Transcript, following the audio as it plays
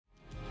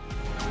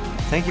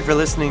Thank you for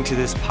listening to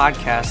this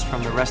podcast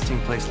from the Resting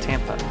Place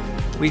Tampa.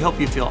 We hope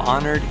you feel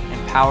honored,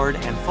 empowered,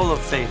 and full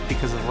of faith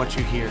because of what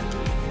you hear.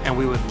 And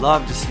we would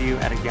love to see you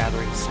at a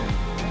gathering soon.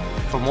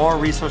 For more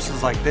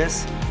resources like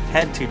this,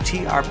 head to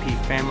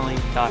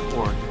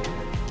trpfamily.org.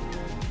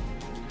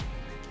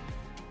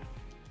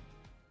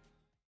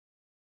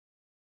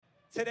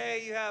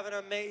 Today you have an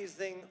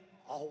amazing,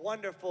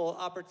 wonderful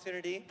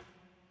opportunity.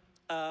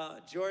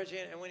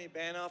 Georgian and Winnie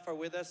Banov are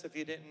with us if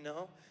you didn't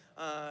know.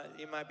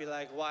 You might be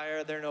like, why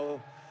are there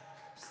no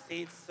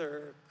seats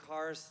or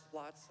car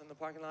slots in the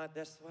parking lot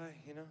this way,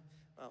 you know?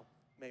 Well,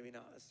 maybe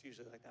not. It's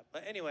usually like that.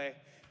 But anyway,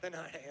 the 9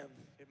 a.m.,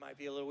 it might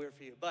be a little weird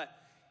for you. But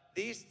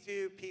these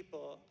two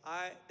people,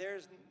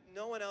 there's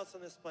no one else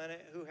on this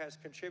planet who has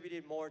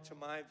contributed more to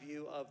my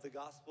view of the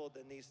gospel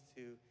than these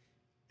two.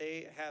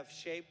 They have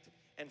shaped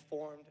and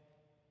formed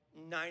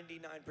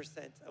 99%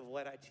 of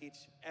what I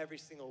teach every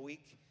single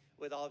week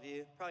with all of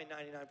you, probably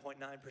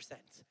 99.9%,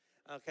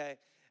 okay?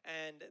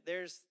 And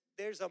there's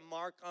a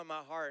mark on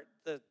my heart.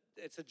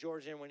 It's a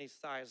Georgian Winnie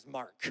size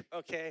mark,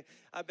 okay?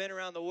 I've been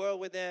around the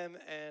world with them,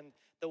 and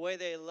the way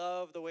they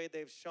love, the way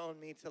they've shown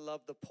me to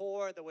love the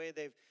poor, the way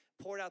they've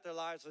poured out their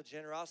lives with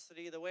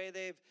generosity, the way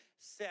they've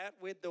sat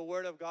with the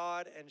Word of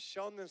God and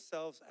shown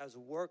themselves as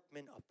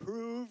workmen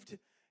approved,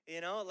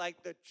 you know,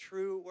 like the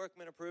true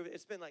workman approved.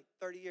 It's been like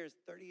 30 years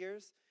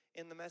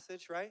in the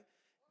message, right?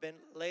 Been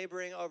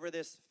laboring over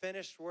this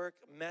finished work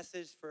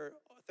message for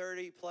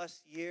 30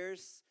 plus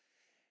years.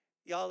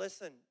 Y'all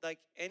listen, like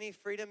any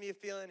freedom you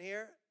feel in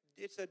here,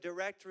 it's a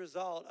direct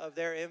result of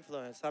their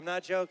influence. I'm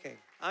not joking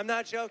at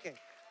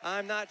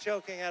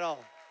all.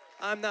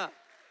 I'm not.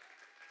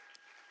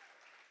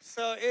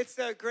 So it's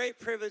a great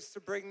privilege to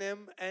bring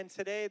them, and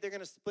today they're going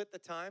to split the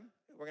time.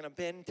 We're going to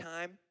bend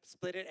time,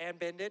 split it and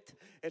bend it.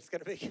 It's going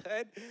to be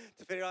good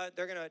to figure out.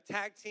 They're going to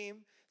tag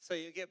team, so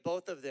you get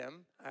both of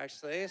them,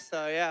 actually.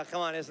 So yeah,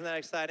 come on, isn't that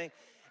exciting?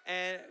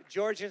 And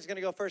Georgian's going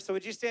to go first. So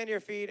would you stand to your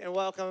feet and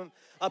welcome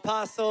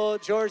Apostle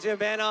Georgian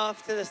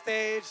Banov to the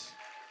stage?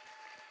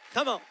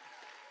 Come on.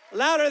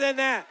 Louder than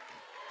that.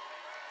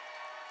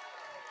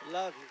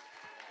 Love you.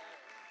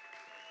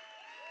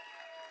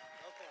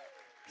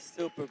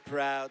 Super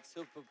proud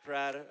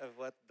of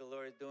what the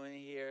Lord is doing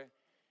here.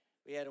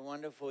 We had a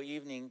wonderful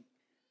evening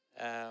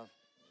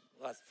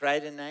last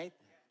Friday night,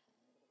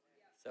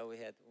 so we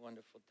had a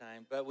wonderful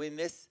time. But we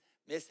miss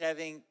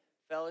having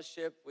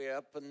fellowship. We're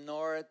up in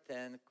north,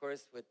 and of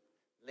course, with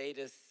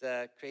latest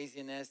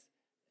craziness,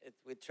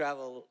 we've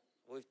traveled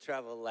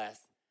less.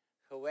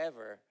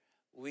 However,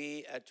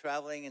 we are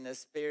traveling in the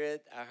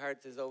Spirit. Our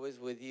heart is always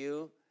with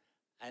you.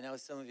 I know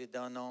some of you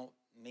don't know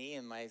me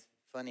and my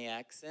funny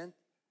accent.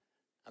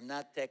 I'm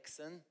not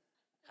Texan.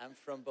 I'm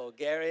from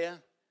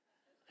Bulgaria,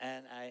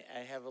 and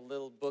I have a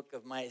little book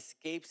of my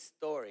escape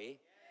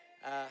story,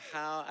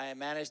 how I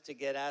managed to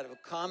get out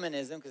of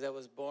communism, because I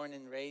was born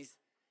and raised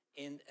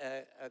in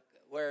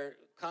where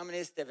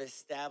communists have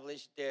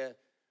established their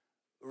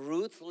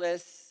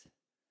ruthless,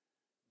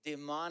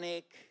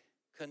 demonic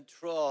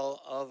control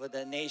over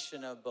the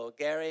nation of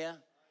Bulgaria.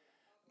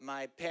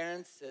 My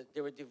parents,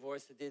 they were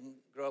divorced. I didn't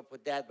grow up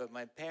with that, but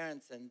my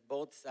parents on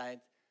both sides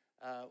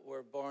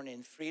were born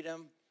in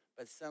freedom,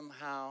 but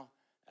somehow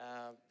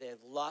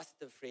they've lost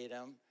the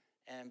freedom.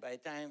 And by the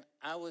time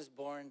I was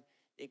born,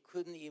 they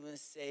couldn't even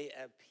say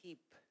a peep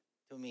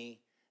to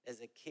me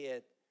as a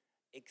kid,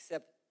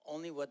 except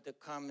only what the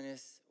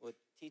communists were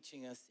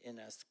teaching us in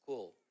our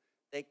school.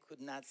 They could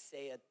not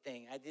say a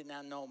thing. I did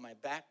not know my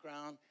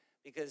background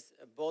because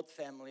both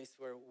families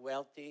were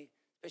wealthy,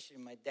 especially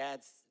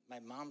my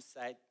mom's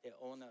side. They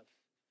own a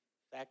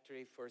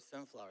factory for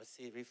sunflower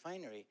seed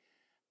refinery.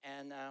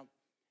 And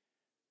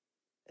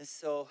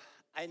so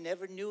I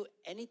never knew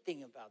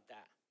anything about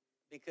that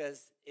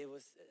because it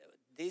was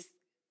these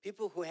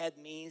people who had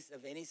means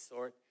of any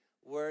sort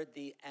were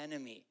the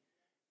enemy.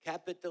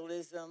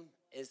 Capitalism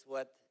is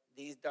what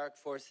these dark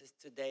forces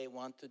today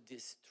want to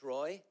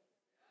destroy.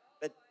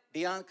 But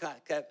beyond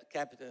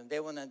capitalism, they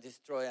want to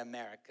destroy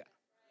America.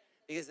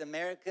 Because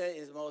America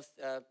is most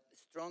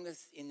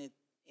strongest in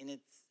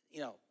its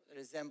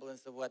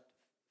resemblance of what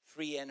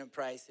free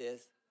enterprise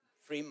is,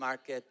 free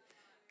market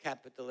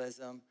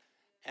capitalism.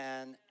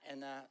 And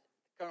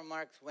Karl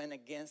Marx went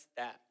against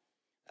that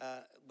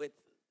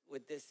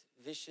with this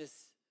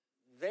vicious,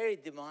 very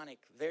demonic.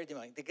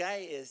 The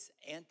guy is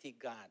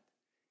anti-God.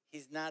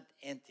 He's not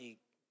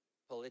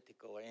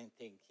anti-political or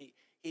anything.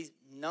 He's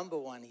number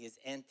one, he is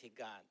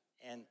anti-God.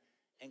 And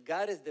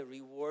God is the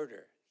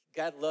rewarder.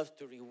 God loves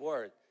to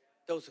reward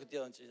those who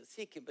diligently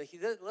seek him, but he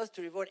loves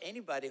to reward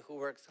anybody who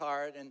works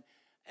hard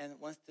and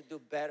wants to do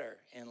better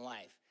in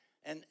life.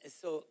 And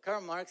so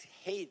Karl Marx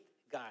hates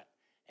God.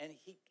 And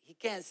he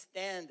can't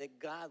stand that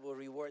God will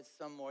reward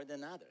some more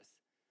than others.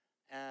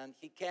 And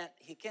he can't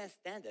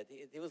stand it.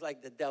 He was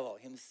like the devil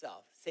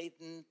himself.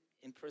 Satan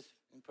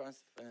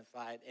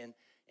personified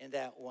in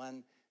that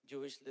one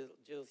Jewish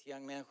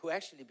young man who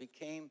actually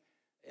became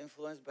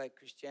influenced by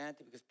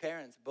Christianity because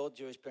both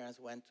Jewish parents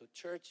went to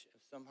church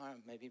somehow.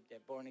 Maybe they're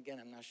born again,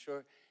 I'm not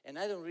sure. And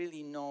I don't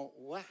really know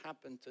what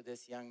happened to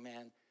this young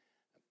man.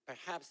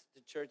 perhaps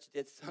the church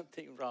did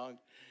something wrong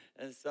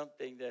and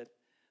something that,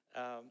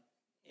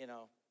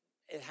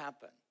 it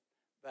happened.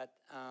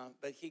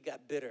 But he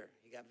got bitter.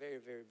 He got very,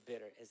 very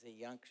bitter as a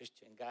young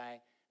Christian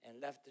guy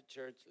and left the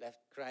church, left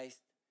Christ.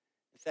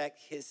 In fact,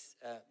 his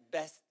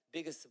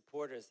biggest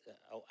supporters,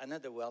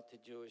 another wealthy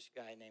Jewish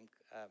guy named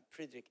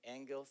Friedrich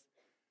Engels,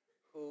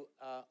 who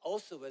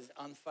also was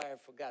on fire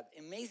for God.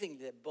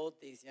 Amazingly, that both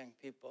these young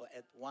people,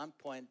 at one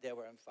point, they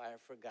were on fire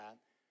for God.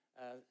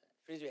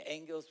 Friedrich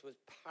Engels was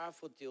a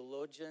powerful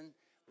theologian,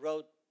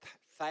 wrote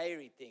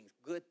fiery things,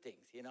 good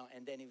things,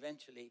 and then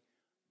eventually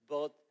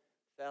both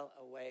fell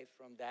away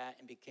from that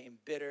and became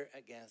bitter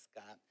against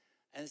God.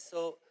 And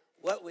so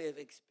what we have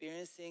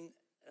experiencing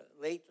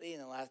lately in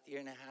the last year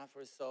and a half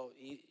or so,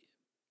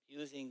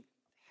 using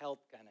health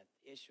kind of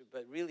issue,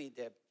 but really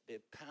the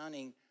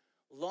pounding,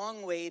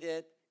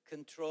 long-waited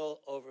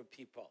control over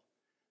people.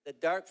 The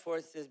dark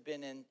force has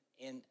been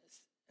in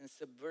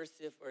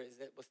subversive, or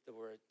what's the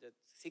word? That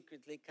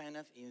secretly kind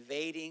of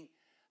invading,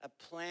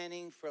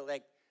 planning for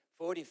like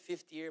 40,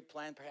 50-year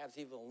plan, perhaps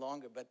even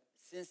longer. But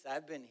since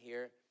I've been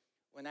here,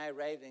 when I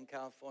arrived in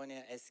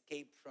California,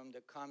 escaped from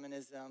the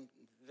communism,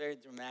 very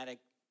dramatic,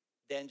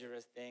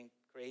 dangerous thing,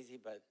 crazy,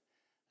 but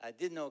I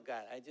didn't know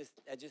God.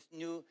 I just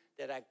knew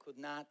that I could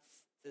not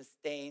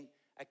sustain.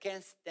 I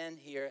can't stand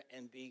here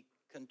and be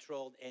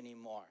controlled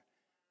anymore,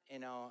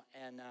 And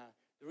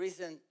the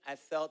reason I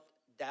felt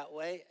that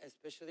way,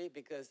 especially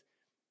because,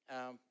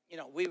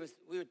 we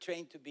were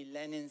trained to be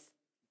Lenin's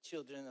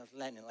children of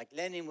Lenin. Like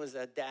Lenin was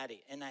a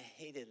daddy, and I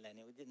hated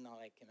Lenin. We did not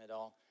like him at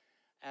all.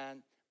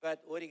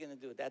 But what are you going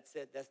to do? That's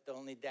it. That's the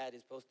only dad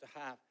he's supposed to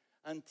have.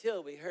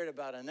 Until we heard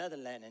about another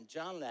Lenin,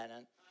 John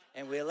Lennon,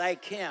 and we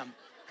like him.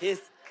 He's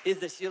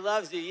the she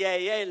loves you,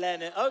 yay,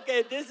 Lennon.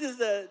 Okay, this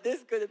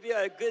going to be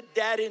a good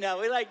daddy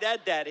now. We like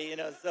that daddy,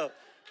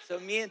 So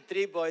me and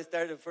three boys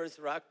started the first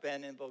rock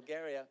band in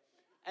Bulgaria,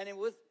 and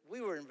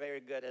we weren't very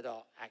good at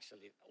all,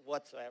 actually,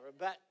 whatsoever.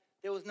 But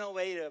there was no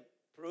way to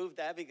prove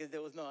that because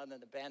there was no other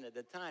band at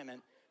the time,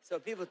 and so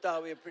people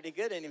thought we were pretty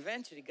good, and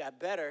eventually got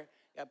better.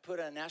 Got put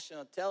on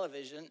national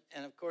television,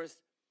 and of course,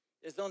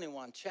 there's only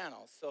one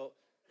channel, so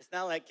it's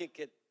not like you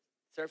could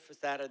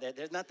surface out of there.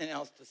 There's nothing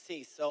else to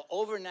see. So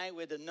overnight,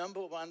 we're the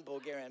number one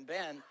Bulgarian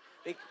band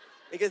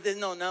because there's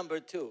no number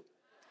two.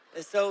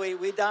 And so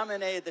we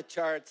dominated the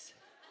charts.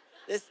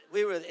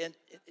 We were in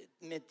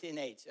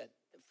mid-teenage at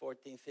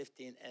 14,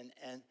 15,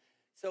 and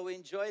so we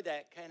enjoyed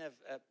that kind of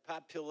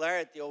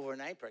popularity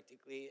overnight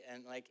practically,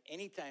 and like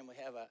anytime we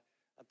have a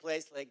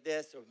place like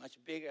this, or much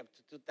bigger, up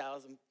to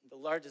 2,000, the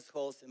largest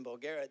halls in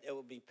Bulgaria, it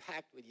will be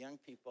packed with young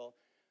people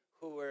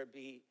who will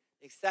be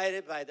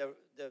excited by the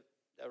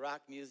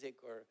rock music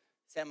or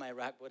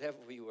semi-rock, whatever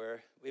we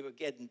were. We were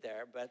getting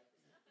there, but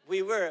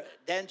we were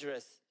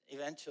dangerous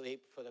eventually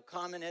for the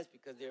communists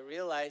because they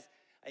realized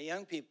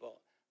young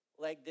people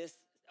like this,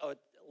 or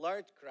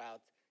large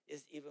crowds,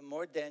 is even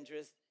more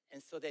dangerous,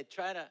 and so they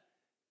try to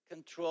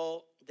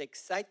control the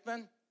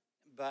excitement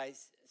by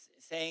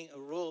saying a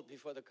rule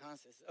before the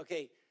concert.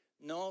 Okay,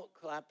 no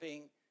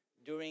clapping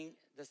during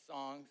the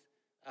songs,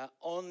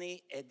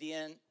 only at the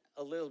end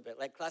a little bit.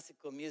 Like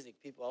classical music,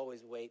 people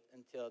always wait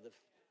until the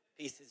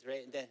piece is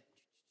ready, and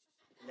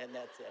then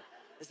that's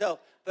it. So,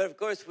 but of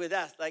course with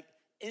us, like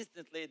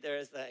instantly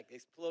there's like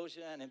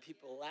explosion and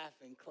people laugh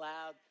and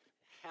clap,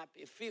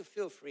 happy,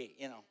 feel free,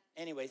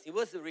 Anyways, it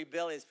was a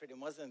rebellious freedom.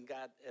 It wasn't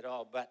God at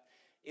all, but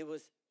it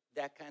was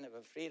that kind of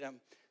a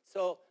freedom.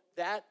 So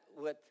that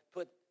would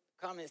put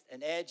communists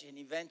an edge, and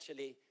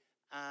eventually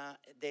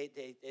they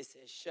say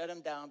shut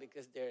them down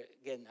because they're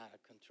getting out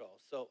of control.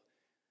 So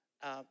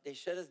they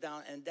shut us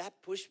down, and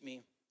that pushed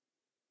me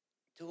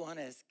to want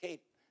to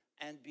escape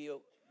and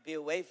be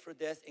away from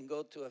this and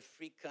go to a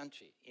free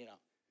country,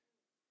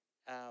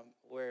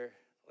 where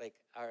like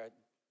our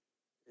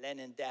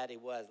Lenin daddy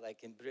was,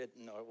 like in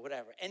Britain or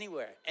whatever,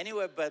 anywhere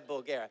but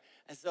Bulgaria.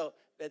 And so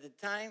by the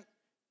time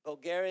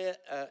Bulgaria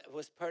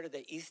was part of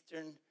the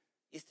Eastern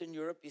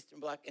Europe, Eastern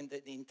Bloc, and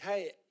the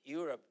entire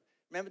Europe.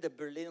 Remember the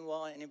Berlin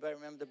Wall? Anybody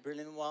remember the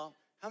Berlin Wall?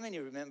 How many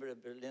remember the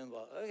Berlin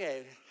Wall?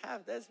 Okay,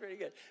 half, that's very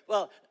good.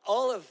 Well,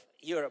 all of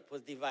Europe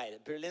was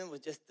divided. Berlin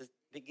was just the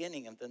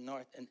beginning of the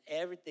north, and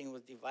everything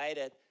was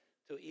divided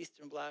to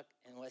Eastern Bloc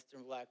and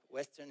Western Bloc.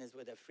 Western is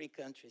where the free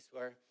countries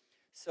were.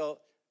 So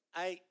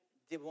I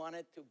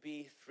wanted to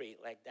be free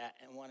like that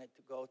and wanted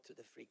to go to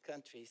the free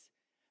countries.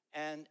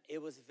 And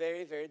it was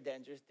very, very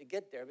dangerous to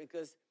get there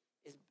because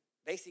it's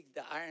basically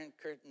the Iron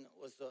Curtain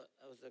was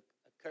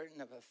a curtain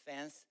of a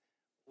fence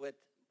with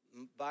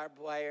barbed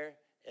wire,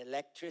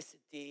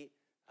 electricity,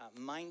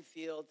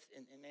 minefields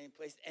in many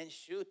places, and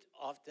shoot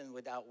often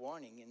without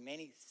warning. In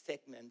many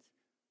segments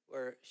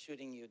were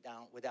shooting you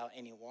down without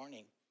any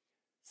warning.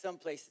 Some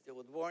places they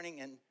would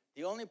warning, and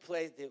the only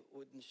place they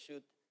wouldn't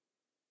shoot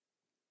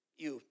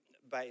you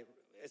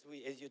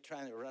as you're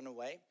trying to run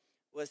away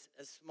was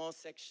a small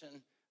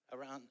section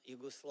around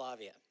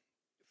Yugoslavia.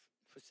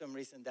 For some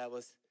reason, that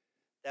was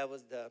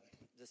the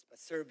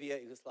Serbia,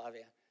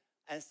 Yugoslavia.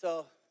 And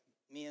so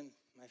me and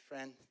my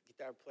friend,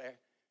 guitar player,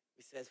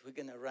 we says, we're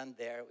going to run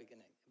there.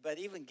 but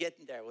even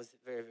getting there was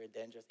very, very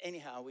dangerous.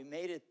 Anyhow, we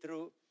made it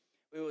through.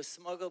 We were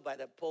smuggled by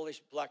the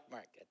Polish black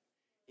market.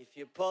 If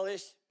you're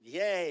Polish,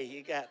 yay,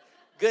 you got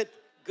good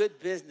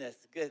business,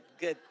 good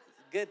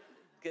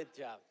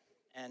job.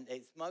 And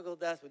they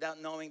smuggled us without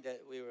knowing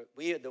that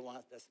we are the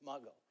ones that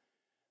smuggled.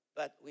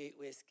 But we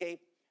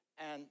escaped,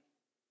 and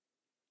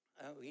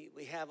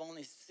we have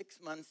only 6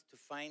 months to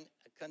find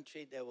a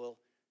country that will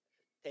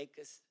take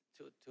us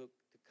to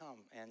come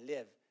and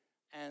live.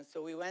 And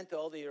so we went to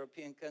all the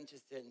European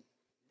countries, and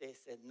they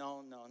said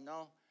no, no,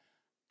 no.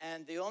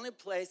 And the only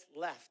place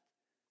left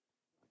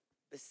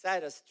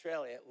beside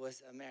Australia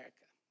was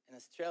America. And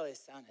Australia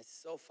sounded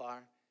so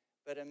far,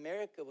 but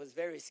America was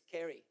very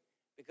scary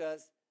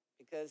because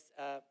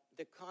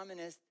the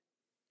communists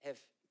have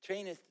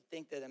trained us to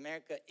think that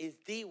America is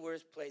the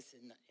worst place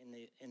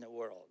in the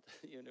world,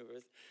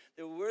 universe.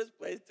 The worst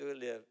place to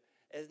live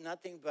is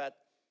nothing but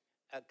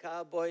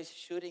cowboys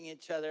shooting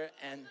each other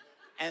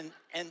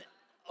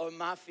or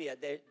mafia.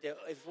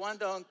 If one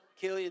don't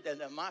kill you, then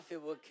the mafia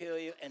will kill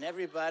you, and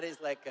everybody's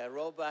like a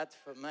robot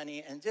for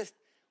money, and just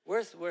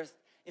worse.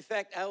 In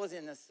fact, I was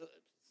in a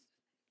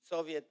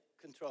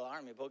Soviet-controlled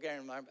army,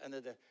 Bulgarian army,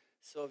 under the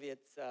Soviet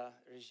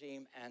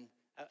regime, and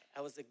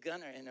I was a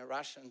gunner in a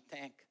Russian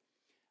tank.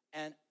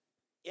 And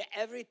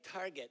every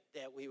target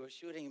that we were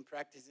shooting and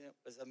practicing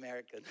was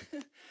American.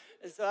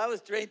 And so I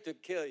was trained to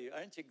kill you.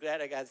 Aren't you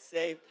glad I got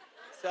saved?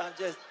 So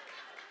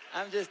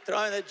I'm just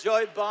throwing the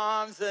joy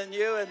bombs on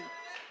you and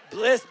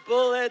bliss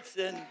bullets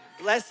and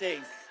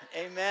blessings.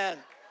 Amen.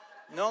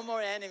 No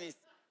more enemies.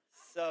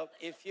 So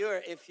if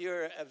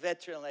you're a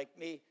veteran like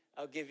me,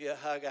 I'll give you a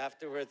hug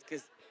afterwards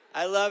because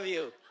I love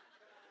you.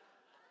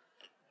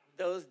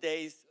 Those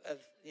days of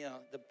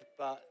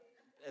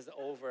is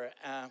over,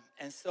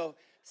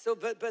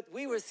 but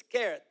we were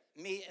scared.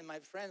 Me and my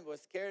friend were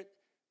scared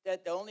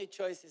that the only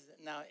choice is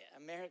now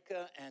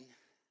America, and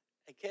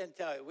I can't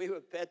tell you, we were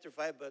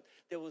petrified, but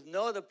there was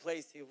no other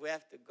place if we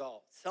have to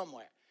go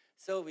somewhere.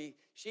 So we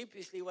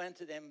sheepishly went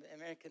to the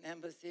American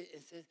embassy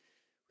and said,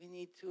 we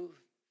need to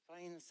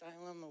find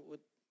asylum. Would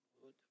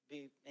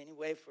be any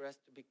way for us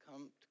to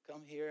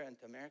come here and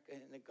to America?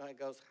 And the guy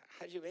goes,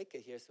 how'd you make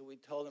it here? So we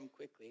told him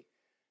quickly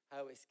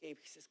how we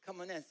escaped. He says,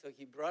 come on in. So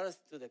he brought us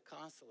to the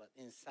consulate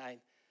inside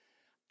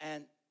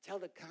and tell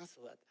the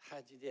consulate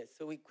how'd you did.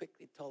 So we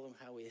quickly told him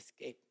how we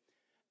escaped.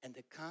 And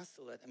the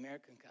consulate,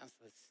 American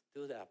consulate,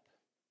 stood up.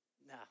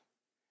 Now,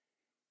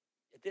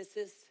 this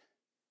is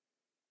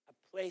a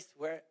place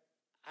where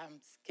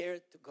I'm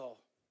scared to go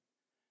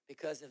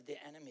because of the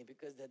enemy,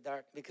 because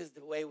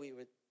the way we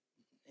were,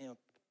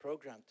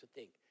 programmed to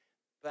think.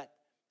 But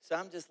so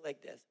I'm just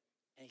like this,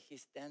 and he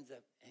stands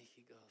up and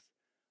he goes,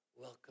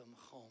 welcome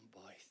home,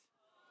 boys.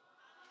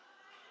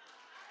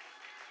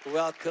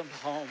 Welcome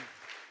home.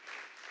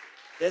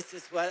 This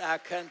is what our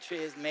country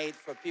is made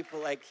for, people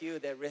like you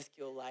that risk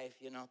your life,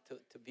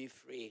 to be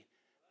free.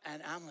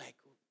 And I'm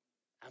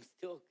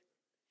still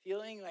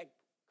feeling like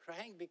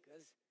crying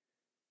because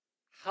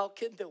how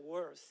can the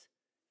worst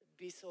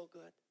be so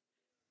good?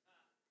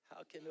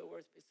 How can the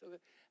worst be so good?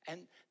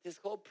 And this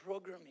whole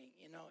programming,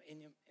 in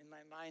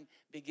my mind,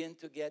 begin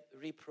to get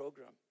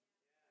reprogrammed.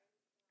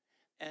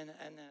 And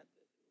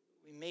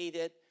we made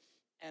it,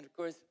 and of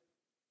course,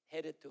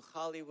 headed to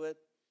Hollywood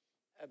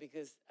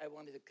because I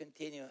wanted to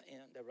continue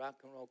the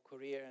rock and roll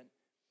career,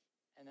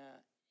 and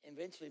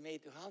eventually made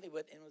it to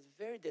Hollywood, and was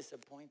very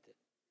disappointed.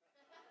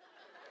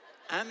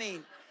 I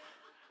mean,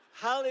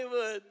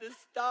 Hollywood, the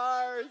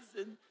stars,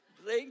 and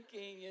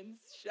blinking and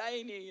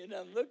shining, and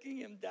I'm looking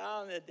them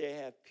down, and they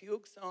have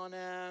pukes on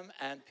them,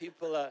 and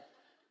people are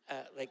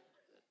like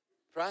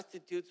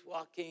prostitutes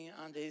walking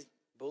on these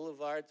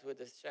boulevards with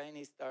the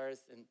shiny stars,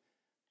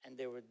 and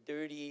they were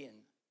dirty,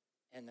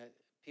 and the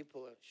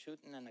people are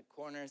shooting in the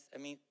corners. I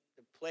mean,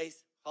 the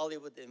place,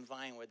 Hollywood and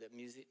Vine, where the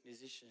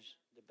musicians,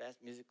 the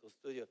best musical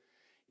studio,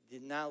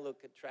 did not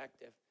look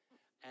attractive.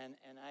 And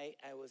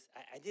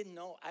I didn't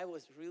know, I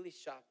was really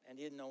shocked. I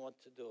didn't know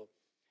what to do.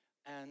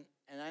 And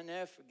I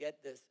never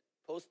forget this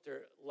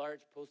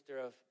large poster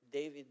of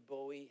David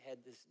Bowie had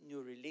this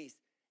new release,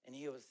 and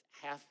he was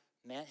half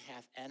man,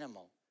 half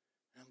animal.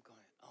 And I'm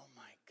going, oh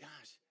my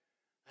gosh,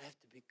 I have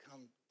to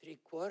become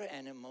 3/4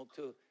 animal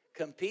to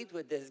compete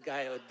with this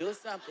guy or do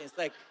something. It's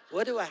like,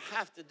 what do I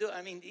have to do?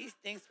 I mean, these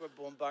things were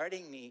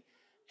bombarding me,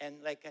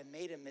 and like I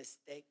made a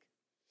mistake.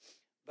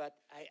 But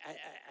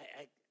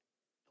I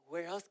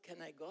where else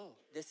can I go?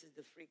 This is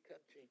the free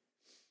country.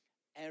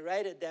 And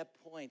right at that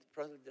point,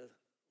 probably the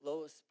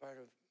lowest part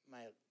of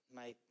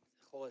my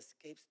whole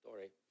escape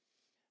story,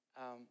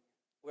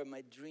 where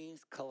my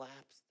dreams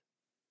collapsed.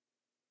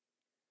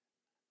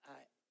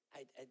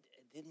 I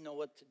didn't know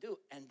what to do,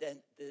 and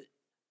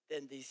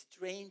then these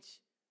strange,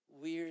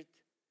 weird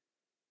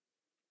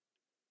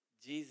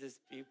Jesus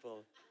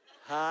people.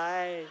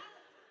 Hi,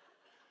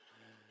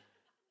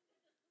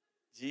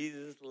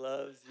 Jesus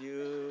loves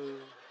you.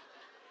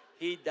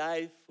 He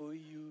died for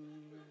you.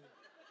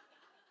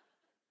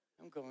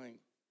 I'm going,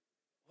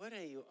 what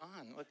are you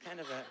on? What kind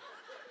of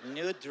a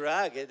new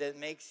drug that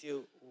makes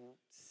you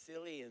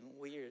silly and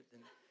weird?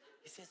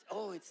 He says,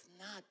 oh, it's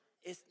not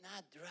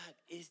drug,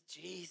 it's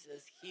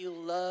Jesus. He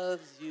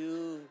loves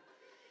you.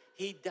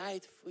 He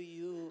died for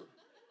you.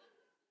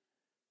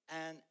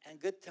 And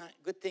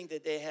good thing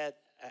that they had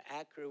an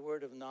accurate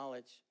word of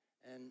knowledge.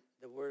 And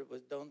the word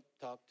was, don't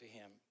talk to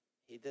him.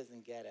 He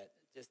doesn't get it.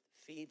 Just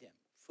feed him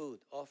food,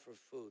 offer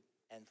food.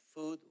 And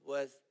food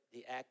was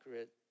the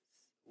accurate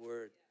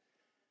word.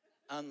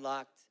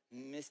 Unlocked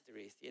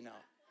mysteries,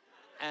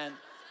 And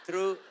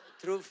through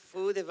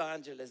food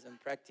evangelism,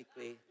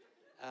 practically,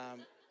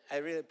 I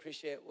really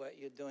appreciate what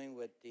you're doing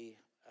with the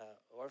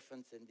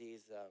orphans and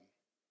these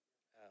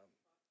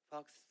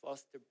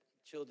foster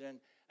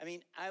children. I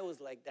mean, I was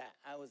like that.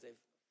 I was a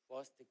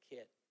foster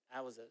kid.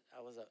 I was an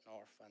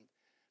orphan.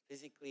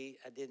 Physically,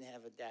 I didn't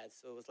have a dad,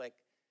 so it was like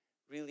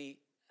really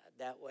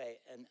that way.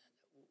 And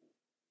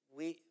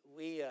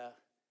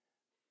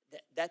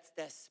that's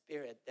that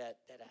spirit that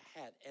I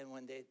had. And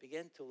when they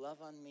began to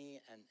love on me,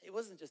 and it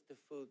wasn't just the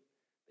food,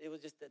 it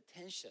was just the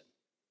attention.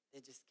 They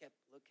just kept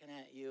looking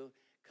at you.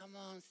 Come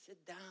on,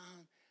 sit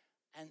down,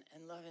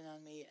 and loving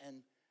on me.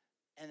 And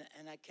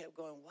I kept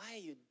going, why are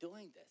you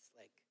doing this?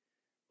 Like,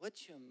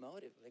 what's your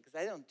motive? Because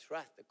I don't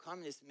trust. The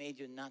communists made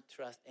you not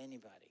trust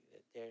anybody.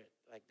 That they're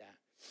like that.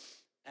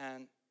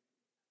 And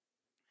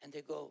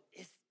they go,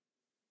 it's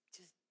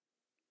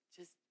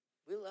just,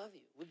 we love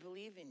you. We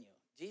believe in you.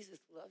 Jesus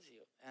loves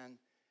you. And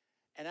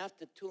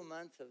after 2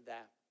 months of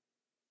that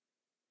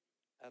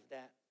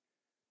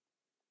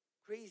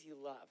crazy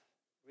love,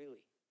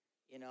 really,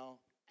 and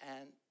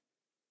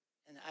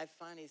I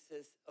finally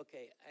says,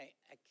 okay,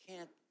 I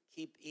can't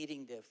keep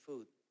eating their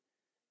food.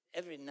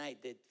 Every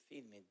night they'd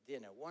feed me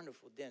dinner,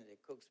 wonderful dinner. They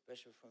cook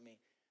special for me.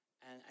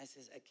 And I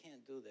says, I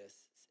can't do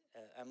this.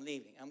 I'm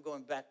leaving. I'm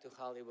going back to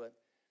Hollywood,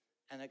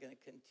 and I'm going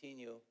to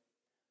continue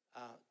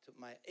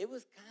it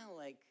was kind of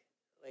like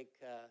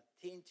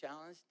Teen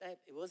Challenge type.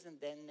 It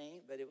wasn't that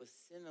name, but it was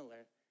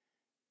similar.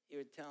 You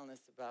were telling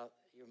us about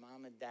your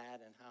mom and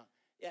dad and how,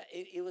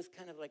 it was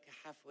kind of like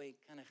a halfway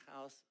kind of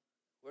house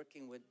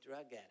working with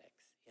drug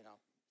addicts,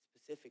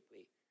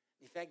 specifically.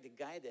 In fact, the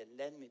guy that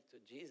led me to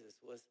Jesus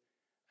was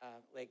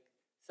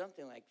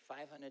something like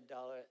 $500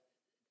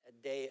 a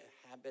day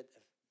habit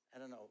of, I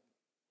don't know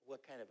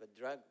what kind of a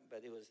drug,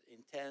 but it was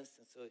intense.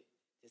 And so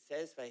to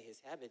satisfy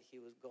his habit, he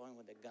was going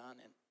with a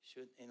gun and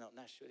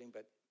not shooting,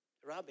 but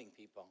robbing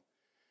people.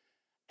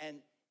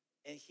 And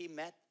he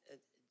met,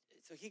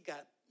 so he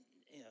got,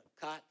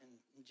 caught and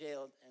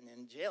jailed. And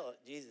in jail,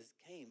 Jesus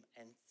came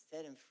and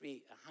set him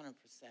free 100%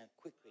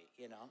 quickly,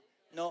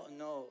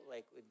 No,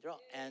 like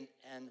withdrawal. And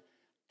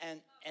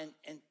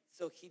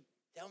so he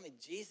tell me,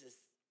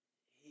 Jesus,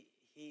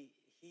 he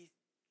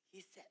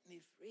set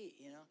me free,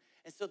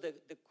 And so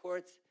the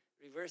courts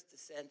reversed the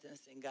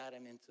sentence and got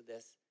him into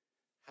this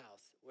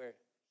house where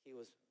he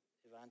was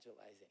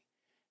evangelizing.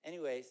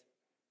 Anyways,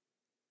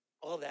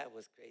 all that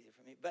was crazy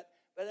for me. But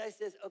I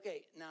says,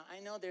 okay, now I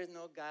know there's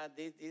no God.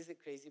 These are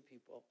crazy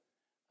people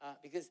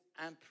because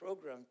I'm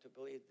programmed to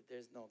believe that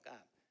there's no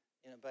God,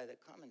 by the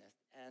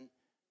communists.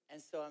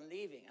 And so I'm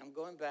leaving. I'm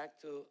going back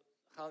to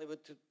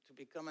Hollywood to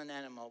become an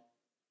animal.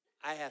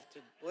 I have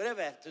to,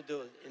 whatever I have to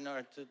do in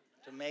order to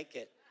make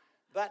it.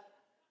 But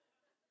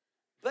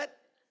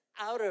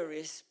out of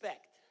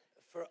respect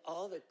for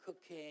all the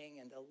cooking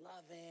and the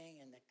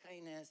loving and the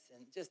kindness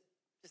and just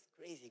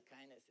crazy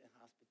kindness and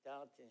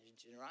hospitality and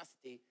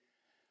generosity,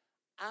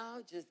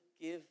 I'll just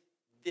give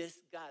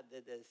this God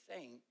that is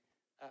saying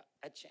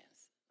a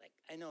chance. Like,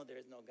 I know there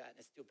is no God,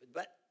 it's stupid,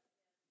 but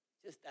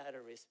just out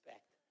of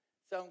respect.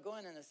 So I'm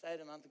going on the side of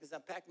the mountain because I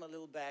packed my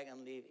little bag,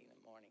 I'm leaving in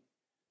the morning.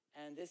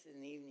 And this is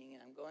an evening,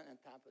 and I'm going on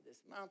top of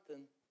this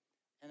mountain,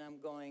 and I'm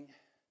going,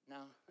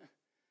 now,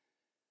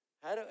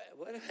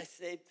 what do I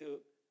say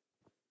to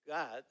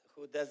God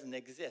who doesn't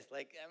exist?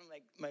 I'm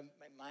my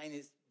mind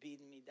is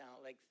beating me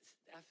down. I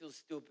feel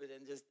stupid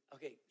and just,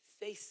 okay,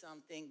 say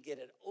something, get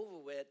it over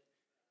with,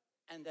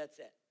 and that's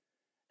it.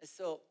 And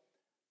so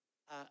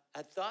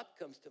a thought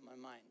comes to my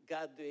mind,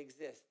 God, do you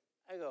exist?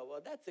 I go,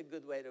 well, that's a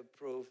good way to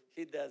prove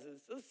he doesn't.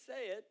 So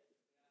say it,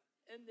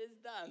 and it's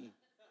done.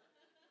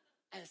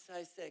 And so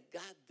I said,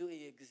 God, do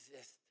you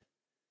exist?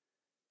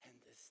 And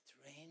the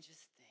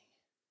strangest thing,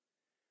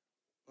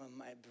 when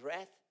my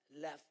breath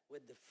left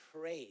with the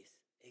phrase,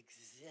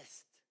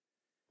 exist,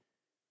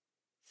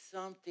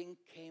 something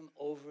came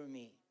over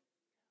me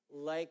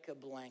like a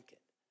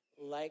blanket,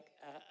 like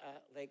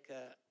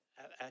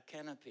a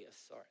canopy of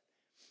sort.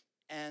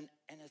 And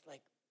it's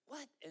like,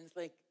 what? And it's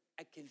like,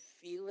 I can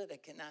feel it, I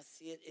cannot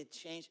see it, it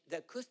changed. The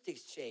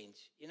acoustics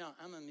change.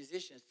 I'm a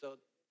musician, so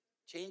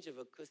change of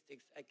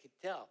acoustics, I could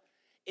tell.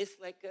 It's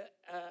like a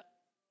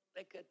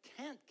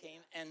tent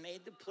came and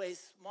made the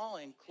place small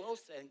and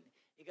closer, and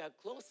it got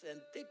closer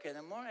and thicker. And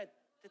the more I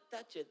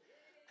touch it,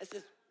 I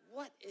said,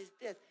 what is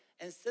this?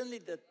 And suddenly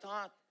the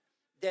thought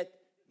that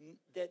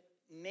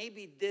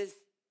maybe this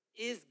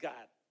is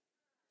God,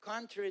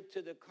 contrary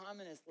to the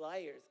communist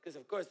liars, because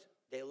of course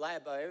they lie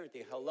about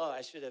everything. Hello,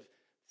 I should have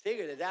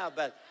figured it out,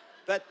 but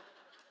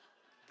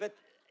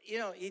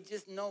you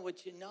just know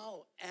what you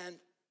know, and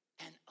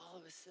all all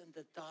of a sudden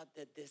the thought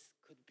that this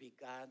could be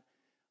God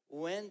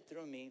went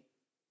through me,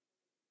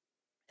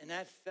 and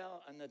I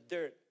fell on the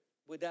dirt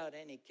without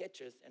any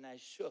catchers, and I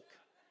shook.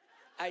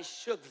 I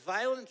shook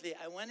violently.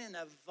 I went in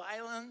a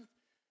violent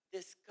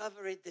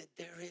discovery that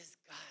there is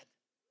God.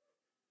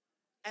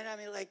 And I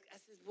mean, like, I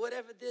said,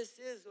 whatever this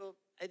is, well,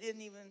 I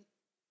didn't even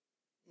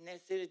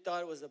necessarily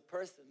thought it was a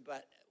person,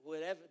 but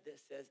whatever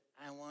this is,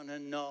 I want to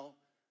know.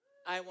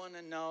 I want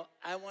to know.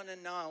 I want to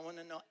know. I want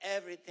to know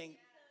everything.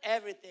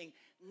 Everything.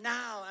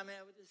 Now, I mean,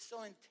 it was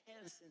so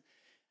intense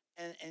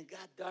and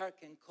got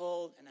dark and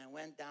cold, and I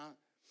went down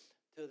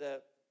to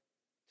the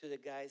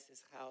guy's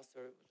house,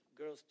 or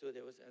girls too.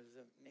 It was a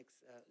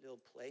mixed little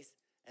place,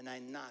 and I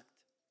knocked.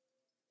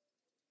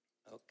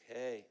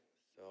 Okay,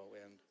 so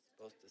we're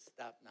supposed to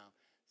stop now.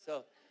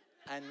 So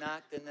I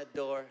knocked on the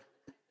door,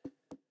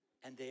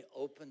 and they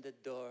opened the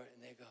door,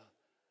 and they go,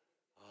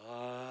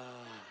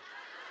 "Ah,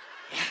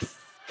 yes,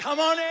 come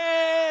on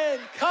in,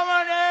 come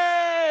on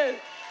in."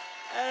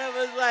 And it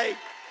was like,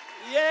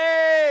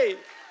 yay!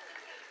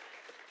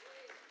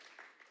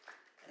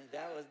 And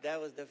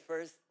that was the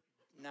first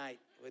night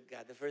with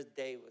God, the first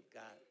day with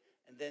God.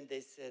 And then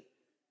they said,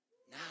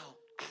 now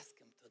ask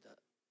him to the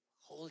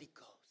Holy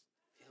Ghost,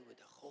 filled with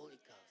the Holy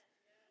Ghost.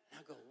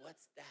 And I go,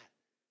 what's that?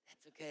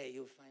 That's okay,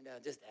 you'll find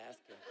out, just ask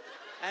him.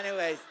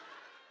 Anyways,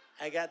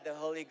 I got the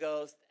Holy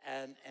Ghost,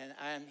 and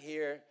I'm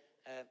here.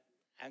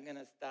 I'm going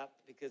to stop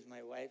because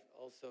my wife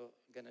also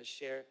going to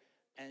share.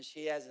 And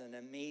she has an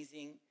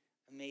amazing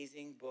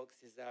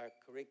books. Is our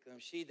curriculum.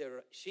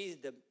 She's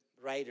the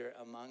writer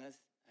among us.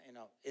 You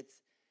know,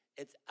 it's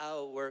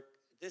our work.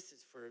 This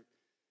is for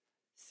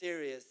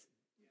serious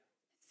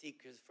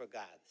seekers for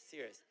God,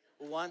 serious,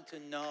 who want to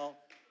know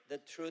the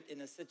truth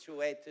in a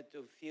situation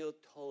to feel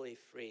totally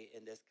free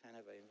in this kind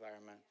of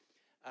environment.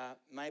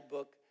 My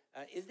book,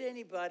 is there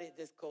anybody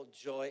that's called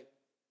Joy?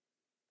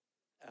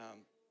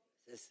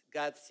 This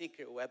God's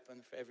secret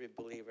weapon for every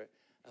believer.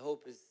 I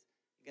hope it's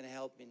going to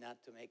help me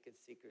not to make it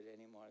secret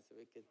anymore, so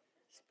we could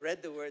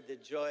spread the word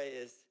that joy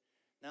is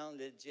not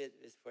only legit,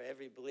 it's for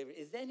every believer.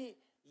 Is there any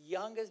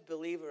youngest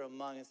believer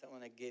among us? I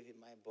want to give you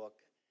my book.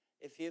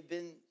 If you've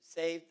been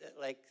saved,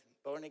 like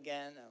born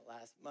again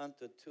last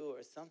month or two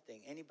or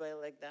something, anybody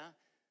like that?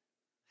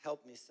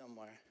 Help me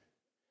somewhere.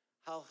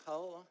 How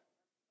old?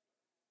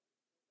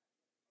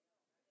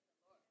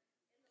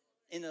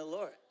 In the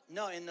Lord.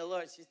 No, in the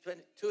Lord. She's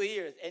 2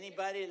 years.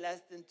 Anybody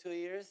less than 2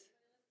 years?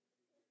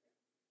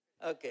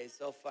 Okay,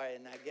 so far you're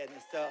not getting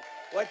it. So,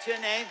 what's your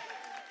name?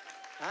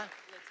 Huh?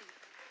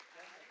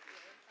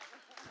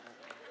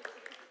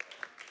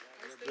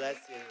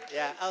 Bless you.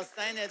 Yeah, I'll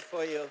sign it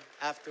for you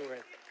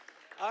afterward.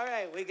 All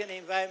right, we're going to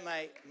invite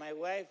my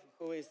wife,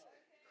 who is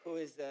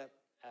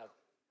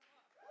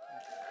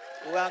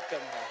welcome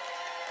her.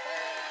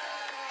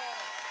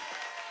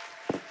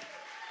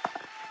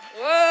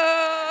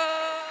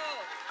 Whoa!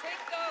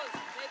 Take those.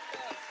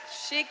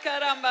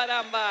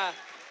 Shikarambaramba.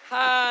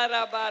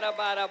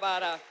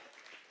 Harabarabarabara.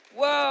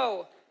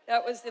 Whoa,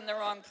 that was in the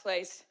wrong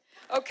place.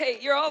 Okay,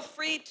 you're all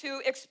free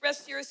to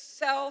express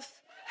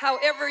yourself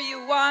however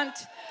you want.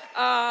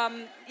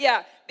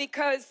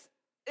 Because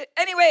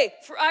anyway,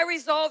 for I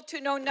resolved to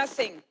know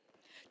nothing,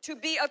 to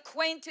be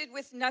acquainted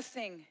with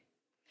nothing,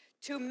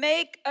 to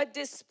make a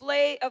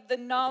display of the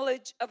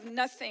knowledge of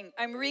nothing.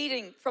 I'm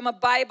reading from a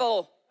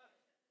Bible.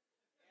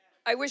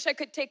 I wish I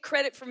could take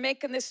credit for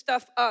making this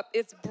stuff up.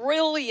 It's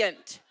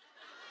brilliant.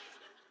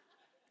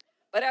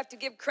 But I have to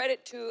give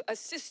credit to a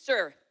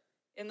sister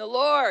in the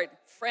Lord,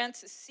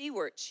 Frances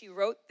Seward. She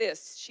wrote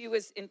this. She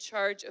was in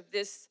charge of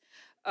this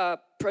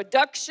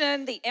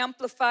production, the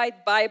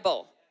Amplified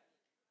Bible.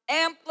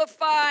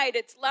 Amplified,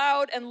 it's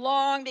loud and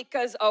long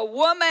because a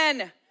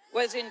woman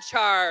was in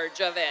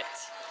charge of it.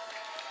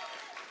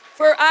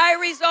 For I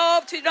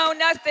resolved to know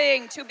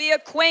nothing, to be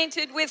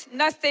acquainted with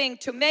nothing,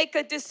 to make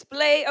a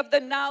display of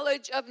the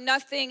knowledge of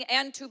nothing,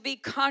 and to be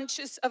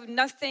conscious of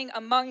nothing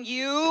among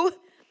you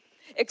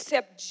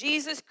except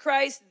Jesus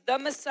Christ, the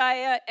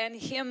Messiah, and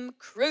him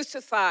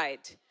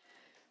crucified.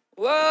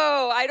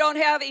 Whoa, I don't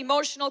have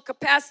emotional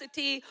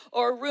capacity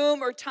or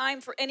room or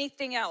time for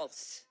anything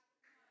else.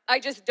 I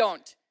just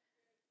don't.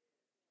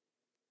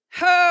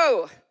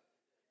 Ho!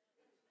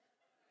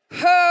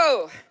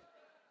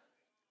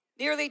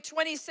 Nearly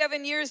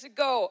 27 years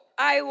ago,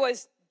 I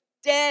was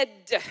dead.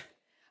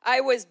 I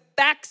was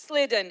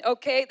backslidden,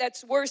 okay?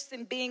 That's worse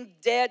than being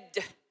dead.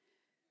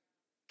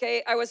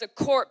 Okay, I was a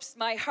corpse.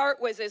 My heart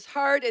was as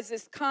hard as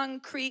this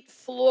concrete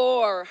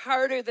floor,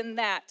 harder than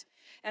that.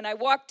 And I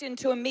walked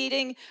into a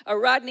meeting, a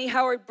Rodney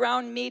Howard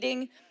Brown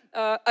meeting,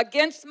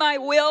 against my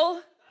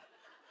will.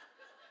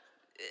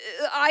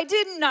 I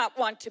did not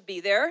want to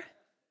be there.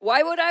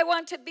 Why would I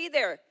want to be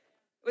there?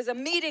 It was a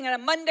meeting on a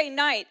Monday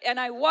night, and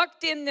I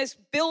walked in this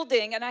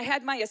building, and I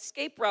had my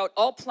escape route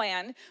all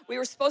planned. We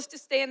were supposed to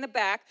stay in the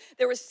back.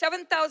 There were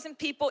 7,000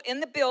 people in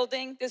the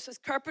building. This was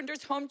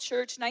Carpenter's Home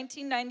Church,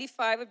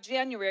 1995 of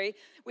January.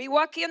 We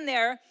walk in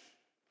there.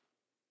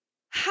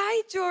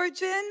 Hi,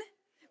 Georgian.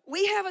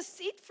 We have a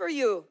seat for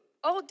you.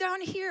 Oh, down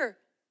here.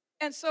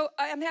 And so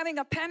I'm having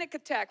a panic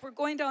attack. We're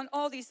going down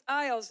all these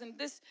aisles and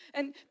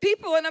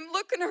people, and I'm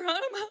looking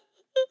around.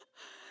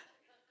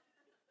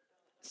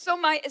 So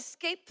my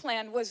escape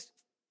plan was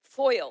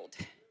foiled.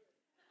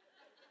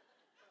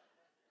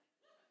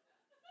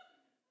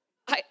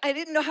 I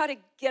didn't know how to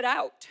get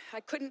out. I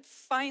couldn't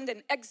find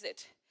an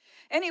exit.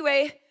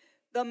 Anyway,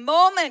 the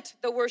moment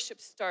the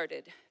worship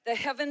started, the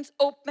heavens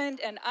opened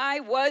and I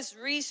was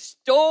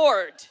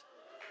restored.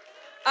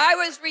 I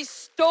was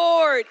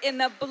restored in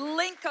the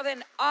blink of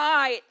an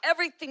eye.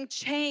 Everything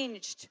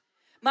changed.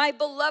 My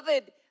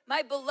beloved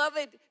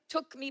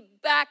took me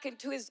back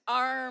into his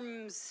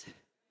arms.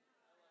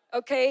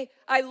 Okay,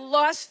 I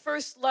lost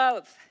first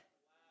love.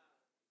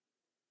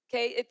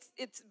 Okay,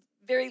 it's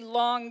very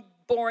long,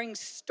 boring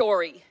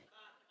story.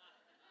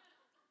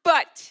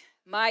 But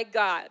my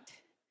God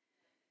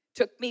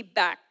took me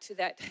back to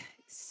that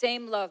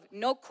same love.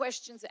 No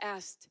questions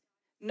asked.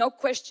 No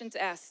questions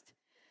asked.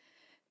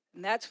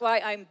 And that's why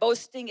I'm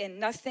boasting in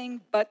nothing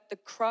but the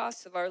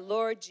cross of our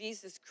Lord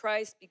Jesus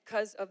Christ.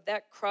 Because of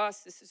that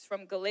cross, this is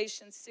from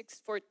Galatians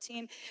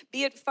 6:14.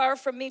 Be it far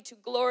from me to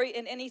glory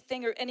in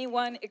anything or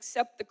anyone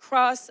except the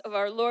cross of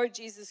our Lord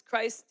Jesus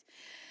Christ.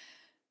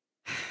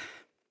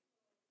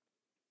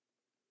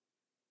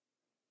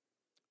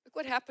 Look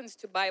what happens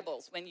to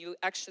Bibles when you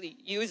actually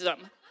use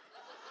them.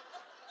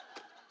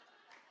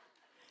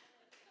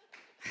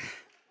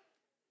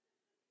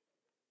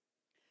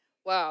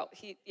 Wow,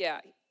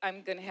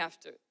 I'm going to have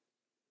to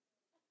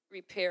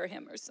repair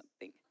him or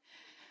something.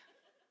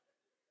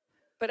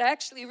 But I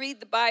actually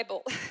read the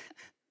Bible.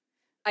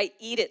 I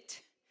eat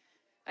it.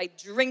 I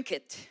drink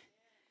it.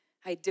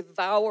 I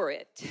devour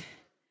it.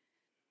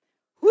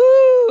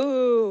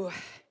 Woo!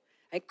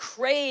 I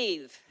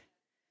crave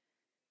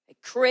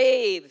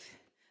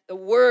the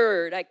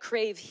word. I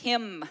crave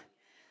him.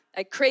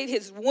 I crave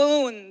his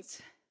wounds.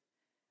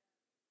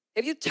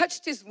 Have you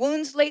touched his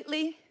wounds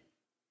lately?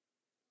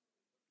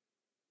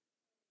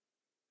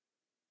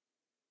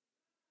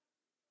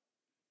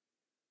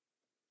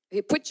 Have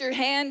you put your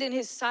hand in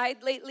his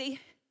side lately?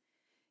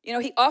 You know,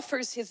 he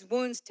offers his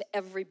wounds to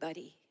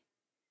everybody.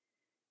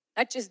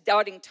 Not just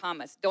doubting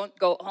Thomas. Don't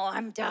go, oh,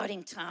 I'm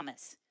doubting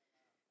Thomas.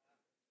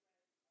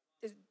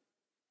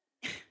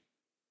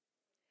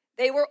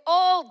 They were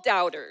all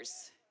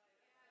doubters.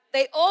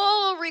 They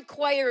all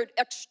required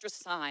extra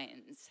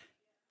signs.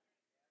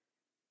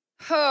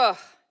 The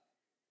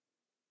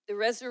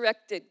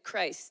resurrected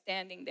Christ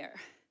standing there.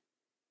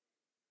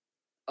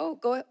 Oh,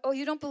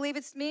 you don't believe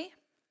it's me?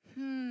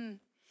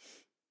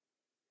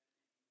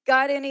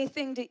 Got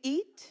anything to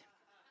eat?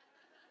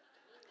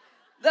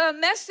 The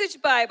Message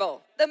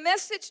Bible, the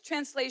Message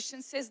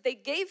translation says they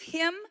gave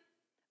him,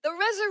 the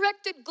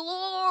resurrected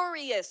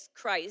glorious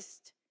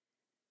Christ,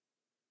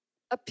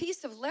 a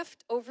piece of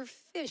leftover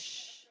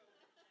fish.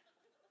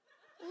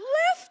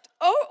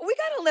 We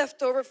got a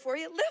leftover for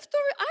you.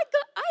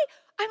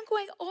 I'm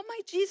going, oh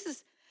my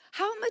Jesus,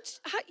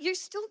 you're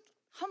still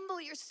humble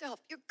yourself.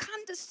 You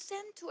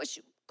condescend to us.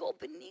 You go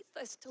beneath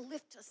us to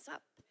lift us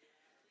up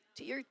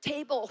to your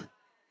table.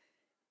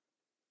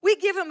 We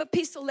give him a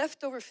piece of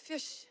leftover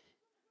fish.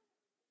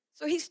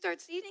 So he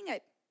starts eating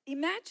it.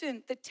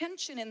 Imagine the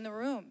tension in the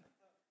room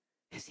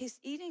as he's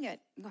eating it.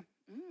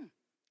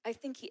 I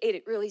think he ate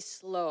it really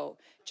slow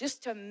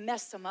just to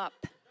mess him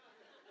up,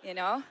 you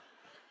know?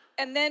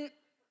 And then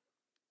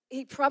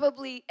he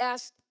probably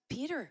asked,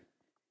 Peter,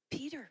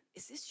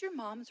 is this your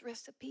mom's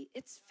recipe?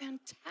 It's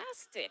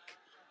fantastic.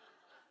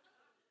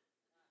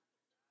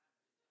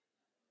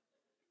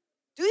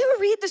 Do you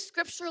ever read the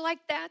scripture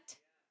like that?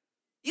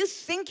 You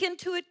think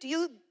into it? Do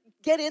you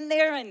get in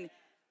there and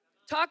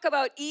talk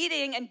about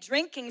eating and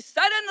drinking?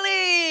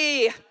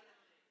 Suddenly,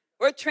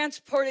 we're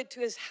transported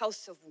to his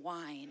house of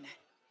wine.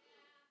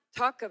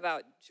 Talk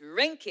about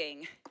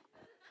drinking.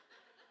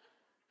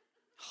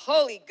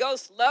 Holy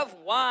Ghost love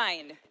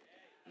wine.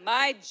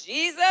 My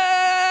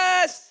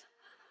Jesus.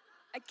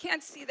 I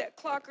can't see that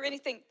clock or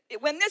anything.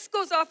 When this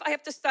goes off, I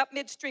have to stop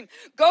midstream.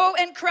 Go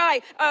and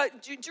cry.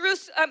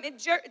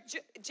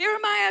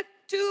 Jeremiah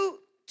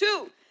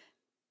 2:2.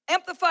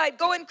 Amplified,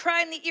 go and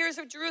cry in the ears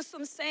of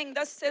Jerusalem, saying,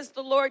 thus says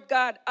the Lord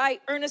God, I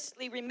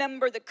earnestly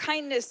remember the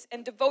kindness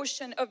and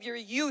devotion of your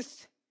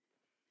youth,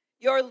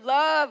 your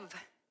love,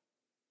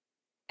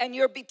 and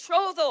your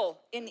betrothal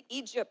in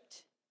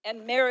Egypt,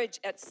 and marriage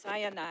at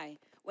Sinai,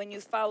 when you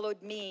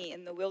followed me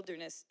in the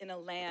wilderness in a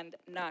land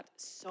not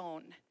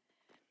sown.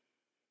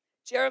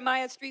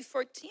 Jeremiah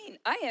 3:14,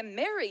 I am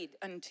married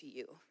unto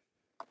you.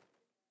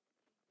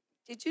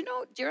 Did you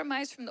know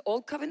Jeremiah's from the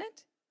Old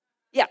Covenant?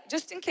 Yeah,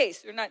 just in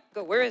case you're not,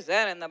 where is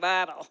that in the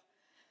Bible?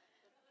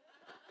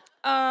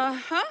 I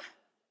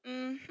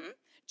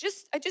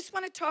just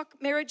want to talk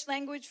marriage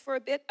language for a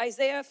bit.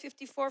 Isaiah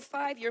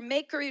 54:5, your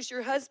maker is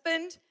your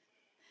husband.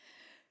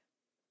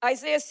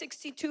 Isaiah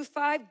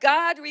 62:5,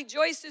 God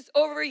rejoices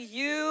over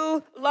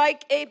you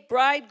like a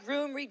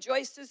bridegroom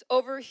rejoices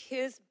over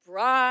his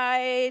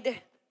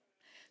bride.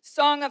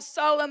 Song of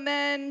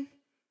Solomon,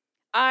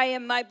 I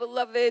am my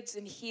beloved's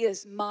and he is mine. I belong to him, he belongs to me. 1 Kings 3:5, your maker is your husband. Isaiah 62:5, God rejoices over you like a bridegroom rejoices over his bride. Song of Solomon, I am my beloved's and he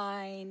is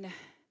mine.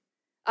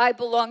 I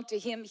belong to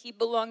him, he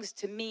belongs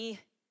to me. 1 Kings 3:5,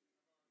 your maker is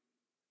your husband.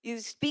 You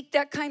speak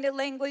that kind of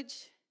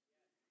language?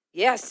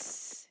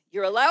 Yes,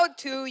 you're allowed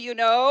to, you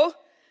know.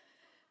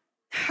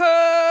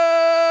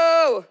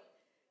 Oh!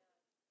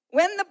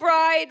 When the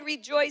bride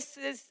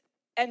rejoices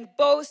and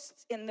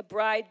boasts in the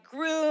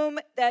bridegroom,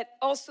 that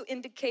also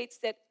indicates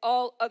that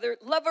all other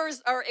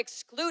lovers are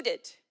excluded.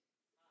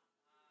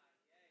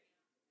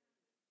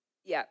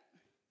 Yeah.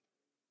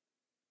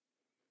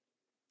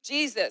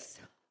 Jesus,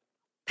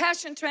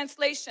 Passion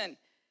Translation,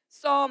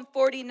 Psalm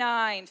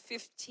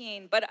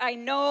 49:15. But I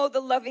know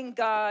the loving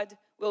God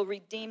will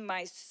redeem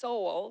my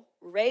soul,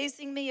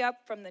 raising me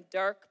up from the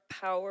dark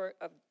power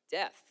of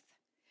death,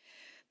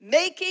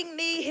 making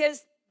me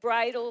his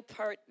bridal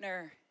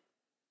partner.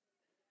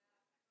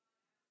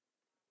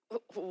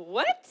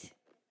 What?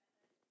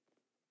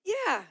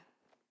 Yeah.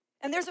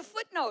 And there's a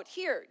footnote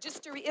here,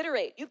 just to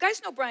reiterate. You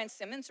guys know Brian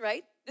Simmons,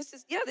 right? This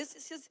is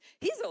his,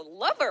 he's a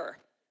lover.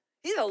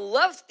 He's a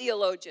love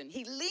theologian.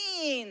 He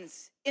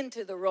leans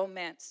into the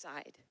romance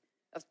side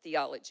of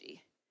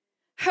theology.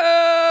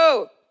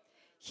 Oh,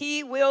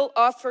 he will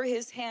offer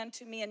his hand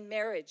to me in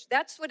marriage.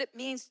 That's what it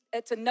means.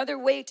 It's another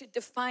way to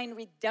define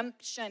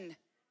redemption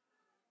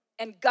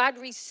and God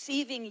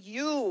receiving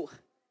you.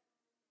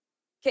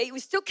 Okay, we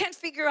still can't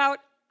figure out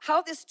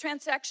how this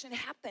transaction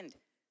happened.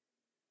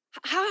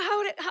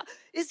 How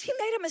is he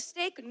made a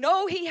mistake?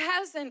 No, he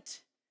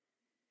hasn't.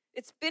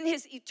 It's been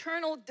his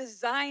eternal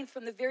design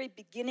from the very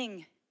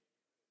beginning.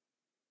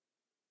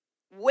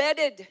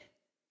 Wedded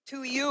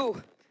to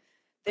you.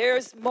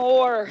 There's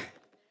more.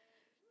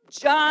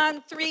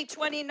 John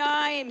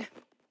 3:29.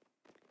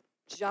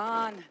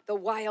 John, the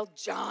wild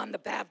John the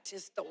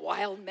Baptist, the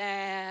wild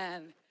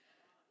man.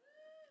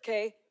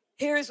 Okay,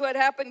 here's what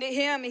happened to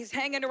him. He's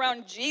hanging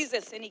around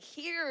Jesus and he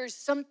hears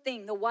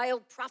something, the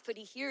wild prophet.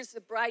 He hears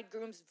the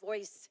bridegroom's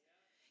voice.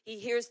 He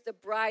hears the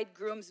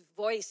bridegroom's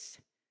voice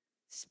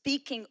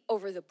speaking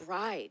over the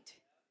bride.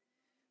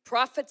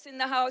 Prophets in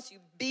the house, you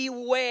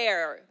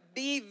beware.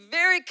 Be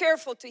very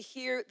careful to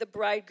hear the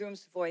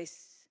bridegroom's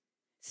voice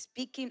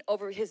speaking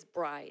over his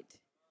bride.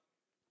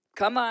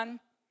 Come on.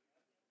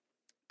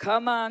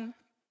 Come on.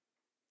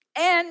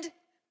 And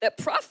the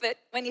prophet,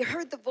 when he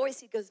heard the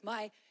voice, he goes,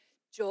 my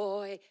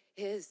joy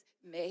is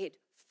made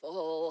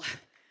full.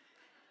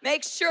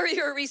 Make sure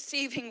you're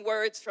receiving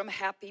words from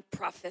happy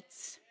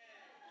prophets.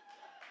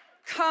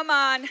 Come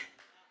on.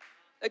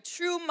 A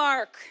true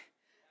mark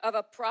of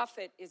a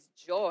prophet is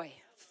joy,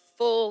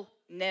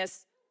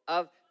 fullness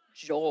of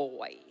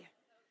joy.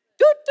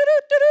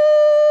 Do-do-do-do-do.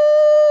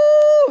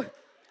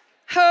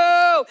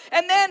 Oh,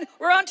 and then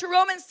we're on to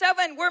Romans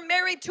 7. We're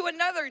married to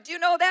another. Do you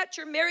know that?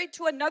 You're married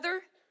to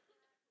another?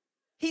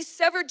 He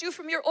severed you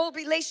from your old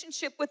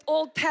relationship with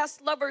old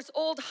past lovers,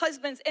 old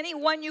husbands,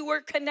 anyone you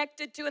were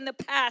connected to in the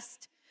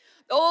past.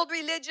 The old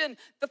religion,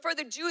 for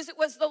the Jews it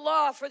was the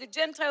law. For the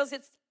Gentiles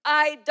it's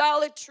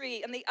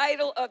idolatry and the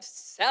idol of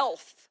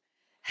self.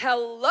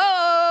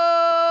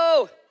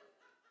 Hello!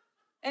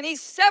 And he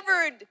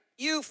severed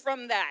you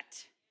from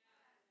that.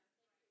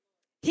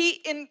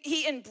 He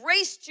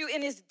embraced you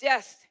in his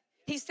death.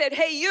 He said,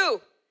 hey,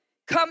 you,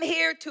 come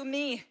here to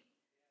me.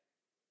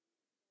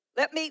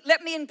 Let me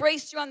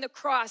embrace you on the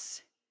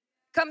cross.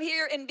 Come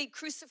here and be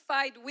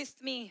crucified with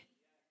me.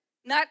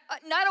 Not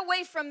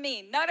away from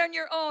me, not on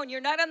your own. You're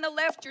not on the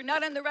left, you're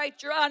not on the right.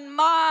 You're on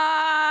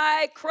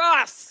my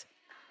cross.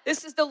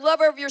 This is the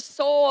lover of your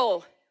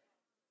soul.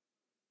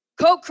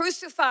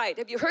 Co-crucified.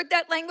 Have you heard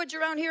that language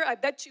around here? I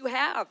bet you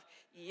have.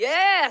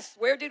 Yes.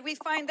 Where did we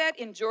find that?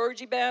 In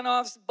Georgian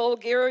Banov's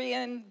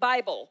Bulgarian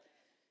Bible.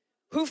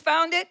 Who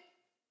found it?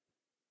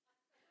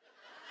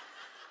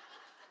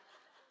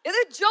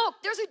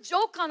 There's a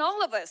joke on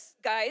all of us,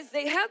 guys.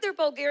 They had their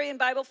Bulgarian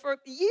Bible for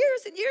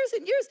years and years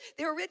and years.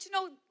 The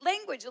original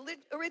language,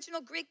 original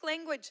Greek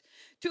language.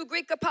 2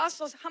 Greek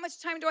apostles. How much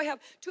time do I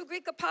have? 2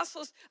 Greek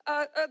apostles.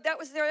 That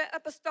was their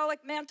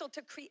apostolic mantle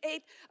to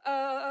create,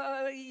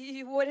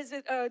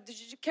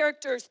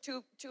 characters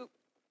to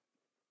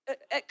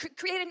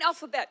create an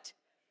alphabet.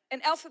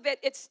 An alphabet,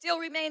 it still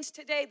remains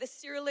today, the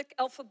Cyrillic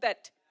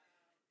alphabet.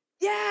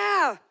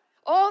 Yeah.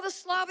 All the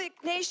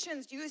Slavic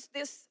nations use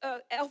this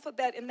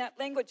alphabet in that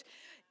language.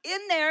 In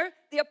there,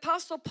 the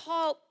Apostle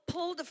Paul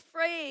pulled a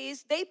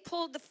phrase. They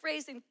pulled the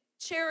phrase and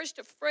cherished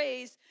a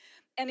phrase.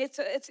 And it's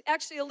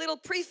actually a little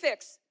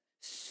prefix.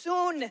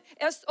 Soon,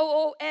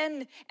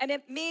 S-O-O-N. And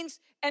it means,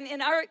 and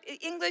in our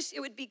English,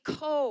 it would be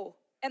co.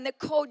 And the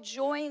co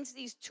joins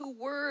these 2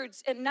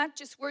 words. And not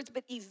just words,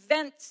 but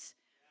events.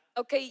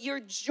 Okay, you're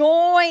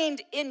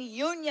joined in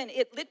union.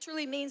 It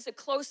literally means the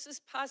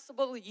closest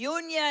possible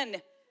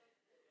union.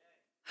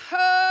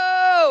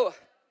 Oh,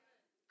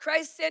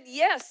 Christ said,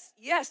 yes,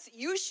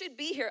 you should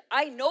be here.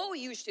 I know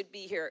you should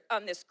be here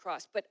on this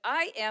cross, but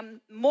I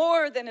am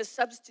more than a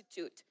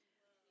substitute.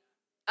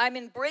 I'm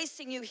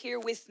embracing you here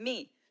with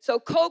me. So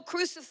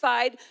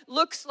co-crucified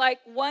looks like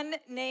 1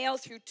 nail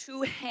through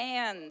 2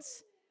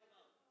 hands.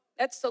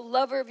 That's the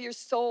lover of your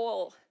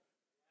soul.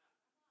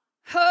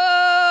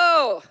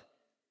 Oh!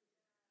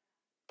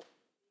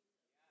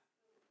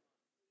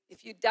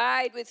 If you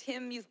died with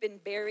him, you've been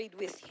buried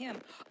with him.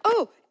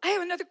 Oh, I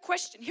have another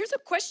question. Here's a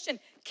question.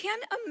 Can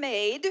a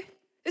maid,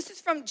 this is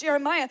from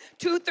Jeremiah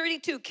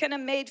 2:32, can a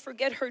maid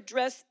forget her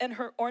dress and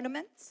her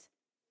ornaments?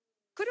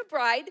 Could a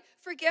bride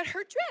forget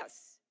her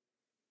dress?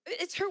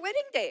 It's her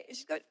wedding day.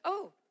 She's going,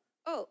 oh,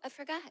 I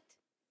forgot.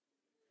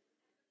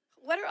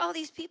 What are all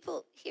these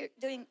people here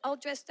doing all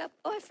dressed up?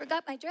 Oh, I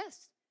forgot my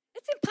dress.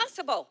 It's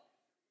impossible.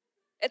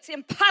 It's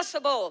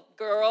impossible,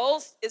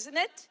 girls, isn't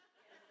it?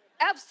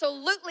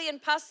 Absolutely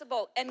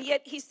impossible. And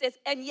yet he says,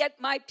 and yet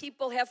my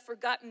people have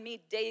forgotten me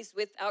days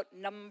without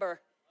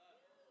number.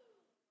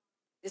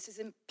 This is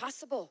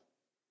impossible.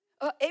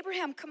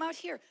 Abraham, come out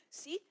here.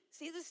 See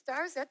the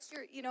stars? That's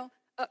your,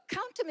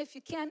 count them if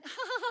you can.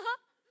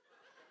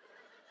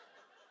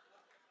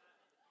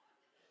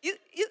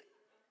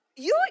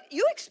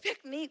 You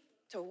expect me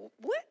to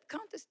what?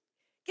 Count this?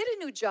 Get a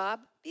new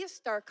job. Be a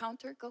star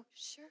counter. Go,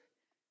 sure.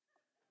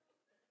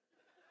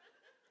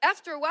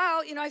 After a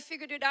while, I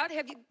figured it out.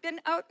 Have you been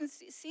out and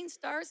seen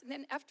stars? And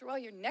then after a while,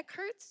 your neck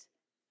hurts?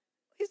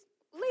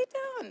 Lay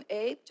down,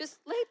 Abe. Just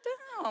lay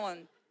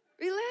down.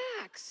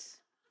 Relax.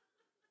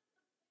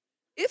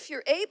 If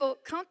you're able,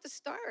 count the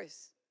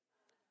stars.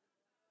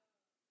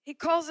 He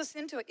calls us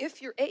into it.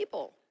 If you're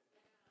able.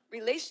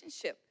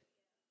 Relationship.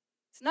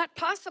 It's not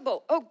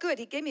possible. Oh, good.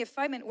 He gave me a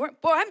 5-minute warning.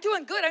 Boy, I'm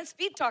doing good. I'm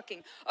speed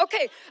talking.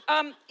 Okay.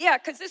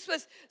 Because this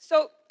was,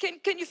 so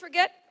can you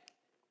forget?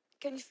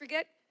 Can you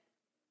forget?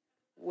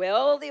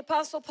 Well, the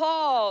Apostle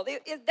Paul,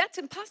 that's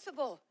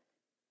impossible.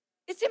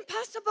 It's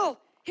impossible.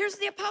 Here's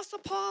the Apostle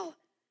Paul.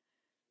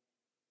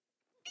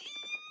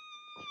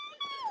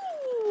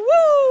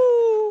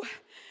 Woo!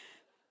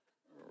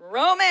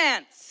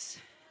 Romance,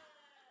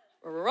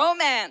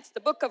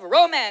 the book of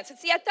Romance.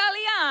 It's the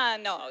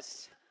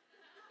Italianos.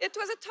 It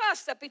was a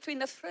toss-up between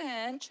the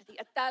French and the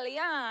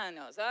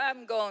Italianos.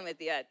 I'm going with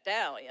the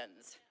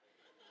Italians.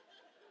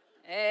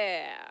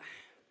 Yeah.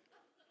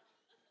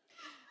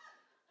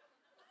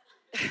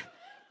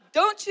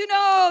 Don't you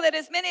know that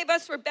as many of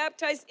us were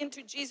baptized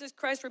into Jesus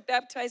Christ, were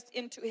baptized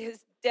into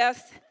his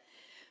death?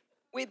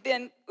 We're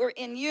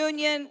in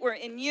union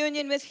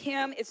with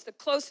him. It's the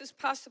closest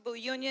possible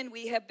union.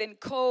 We have been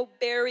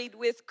co-buried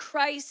with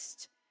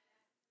Christ.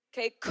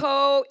 Okay,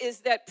 co is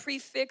that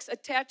prefix,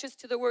 attaches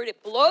to the word.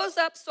 It blows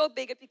up so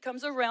big it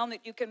becomes a realm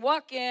that you can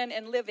walk in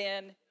and live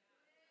in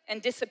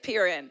and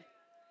disappear in.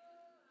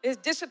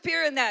 Just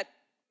disappear in that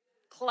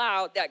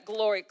cloud, that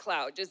glory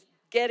cloud. Just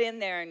get in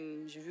there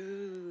and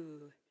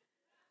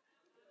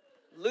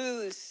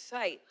lose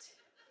sight.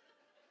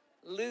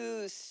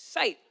 Lose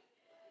sight.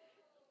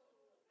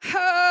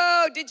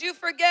 Oh, did you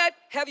forget?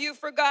 Have you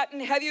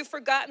forgotten? Have you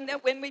forgotten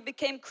that when we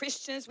became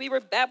Christians, we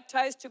were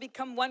baptized to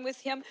become one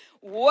with him?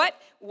 What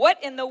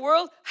in the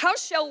world? How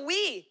shall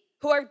we,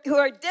 who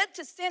are dead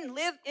to sin,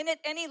 live in it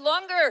any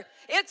longer?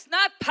 It's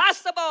not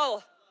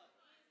possible.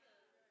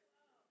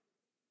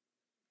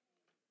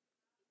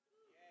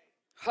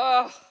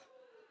 Oh,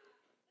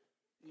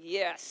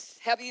 yes.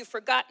 Have you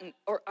forgotten,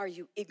 or are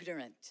you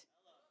ignorant?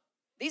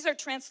 These are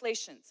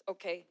translations,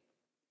 okay?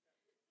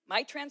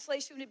 My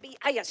translation would be,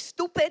 are you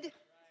stupid?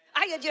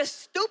 Are you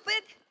just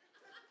stupid?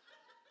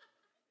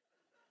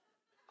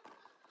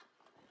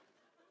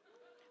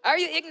 Are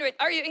you ignorant?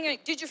 Are you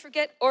ignorant? Did you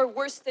forget? Or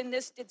worse than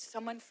this, did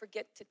someone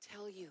forget to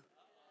tell you?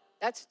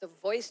 That's the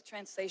Voice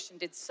translation.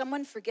 Did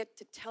someone forget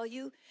to tell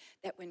you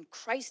that when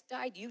Christ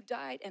died, you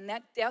died, and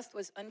that death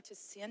was unto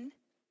sin?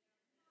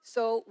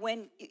 So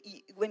when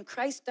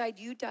Christ died,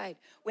 you died.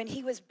 When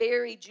he was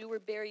buried, you were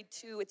buried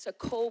too. It's a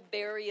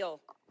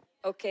co-burial,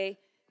 okay?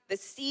 The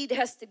seed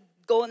has to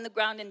go in the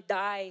ground and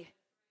die.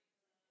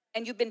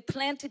 And you've been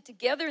planted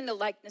together in the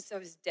likeness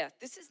of his death.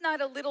 This is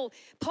not a little,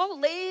 Paul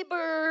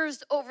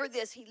labors over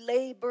this. He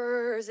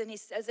labors and he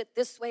says it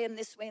this way and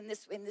this way and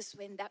this way and this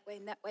way and that way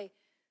and that way.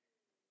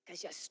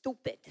 Because you're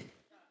stupid.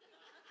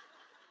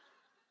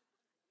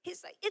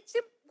 He's like,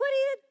 what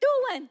are you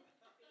doing?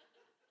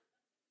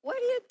 What are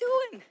you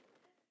doing?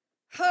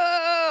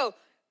 Oh,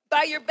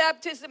 by your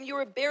baptism you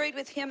were buried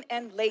with him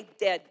and laid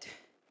dead,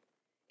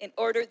 in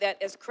order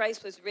that as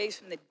Christ was raised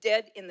from the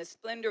dead in the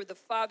splendor of the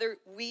Father,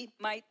 we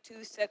might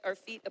too set our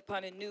feet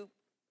upon a new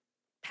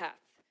path.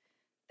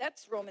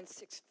 That's Romans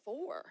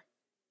 6:4.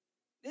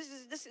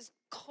 This is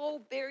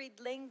co-buried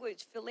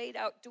language filleted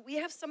out. Do we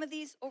have some of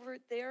these over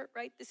there,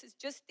 right? This is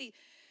just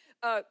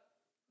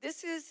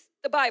this is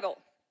the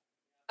Bible.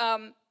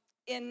 Oh,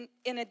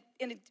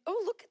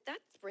 look at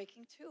that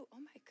breaking too. Oh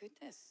my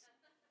goodness.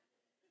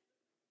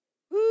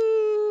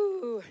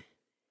 Woo.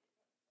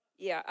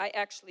 Yeah, I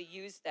actually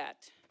use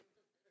that.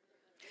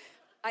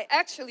 I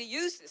actually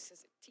use this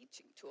as a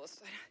teaching tool.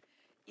 So,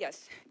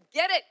 yes,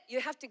 get it.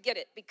 You have to get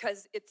it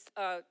because it's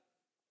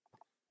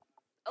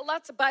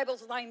lots of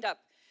Bibles lined up,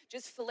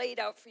 just filleted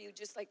out for you,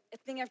 just like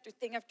thing after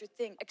thing after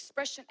thing,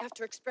 expression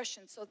after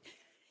expression. So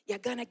you're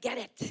going to get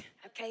it,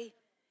 okay?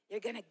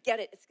 You're going to get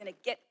it. It's going to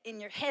get in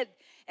your head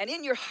and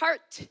in your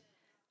heart,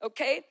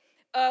 okay?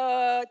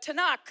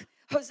 Tanakh.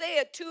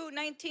 Hosea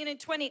 2:19 and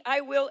 20,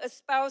 I will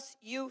espouse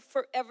you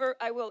forever.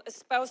 I will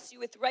espouse you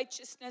with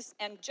righteousness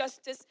and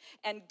justice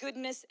and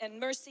goodness and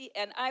mercy,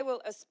 and I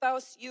will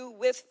espouse you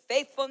with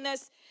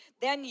faithfulness.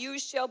 Then you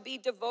shall be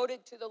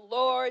devoted to the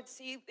Lord.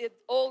 See, the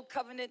old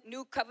covenant,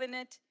 new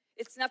covenant.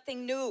 It's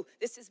nothing new.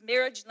 This is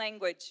marriage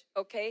language,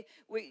 okay?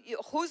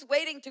 Who's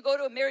waiting to go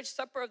to a marriage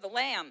supper of the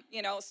Lamb?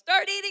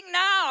 Start eating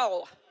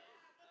now.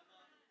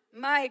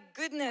 My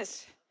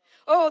goodness.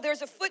 Oh,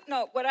 there's a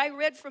footnote. What I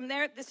read from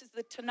there, this is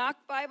the Tanakh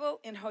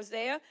Bible in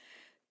Hosea.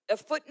 A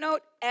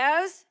footnote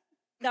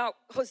now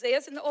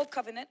Hosea's in the Old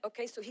Covenant,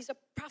 okay, so he's a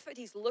prophet.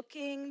 He's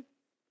looking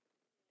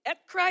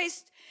at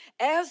Christ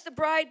as the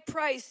bride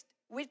price,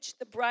 which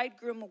the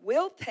bridegroom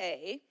will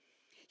pay.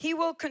 He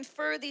will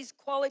confer these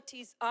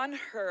qualities on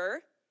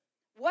her.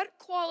 What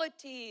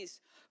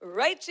qualities?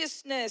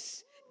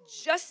 Righteousness,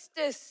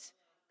 justice,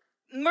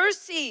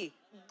 mercy,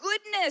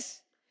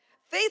 goodness,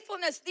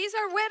 faithfulness. These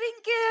are wedding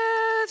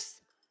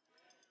gifts.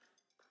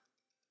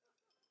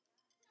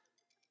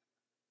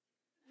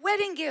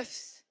 Wedding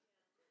gifts.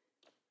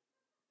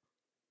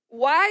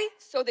 Why?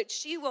 So that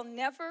she will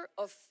never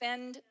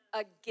offend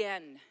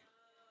again.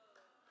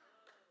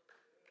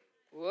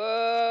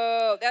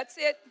 Whoa, that's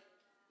it.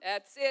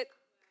 That's it.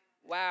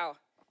 Wow.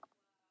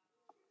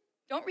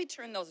 Don't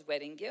return those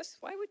wedding gifts.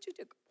 Why would you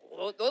do?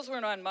 Well, those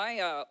weren't on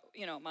my,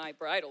 my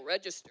bridal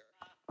register.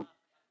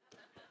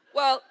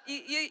 Well,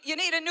 you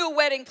need a new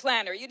wedding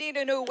planner. You need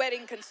a new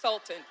wedding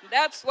consultant.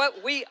 That's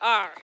what we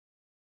are.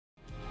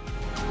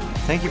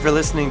 Thank you for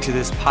listening to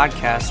this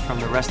podcast from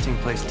the Resting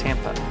Place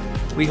Tampa.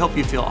 We hope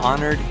you feel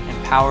honored,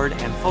 empowered,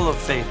 and full of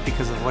faith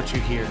because of what you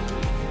hear.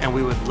 And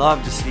we would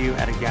love to see you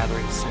at a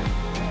gathering soon.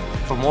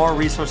 For more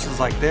resources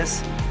like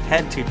this,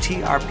 head to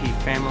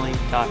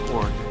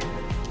trpfamily.org.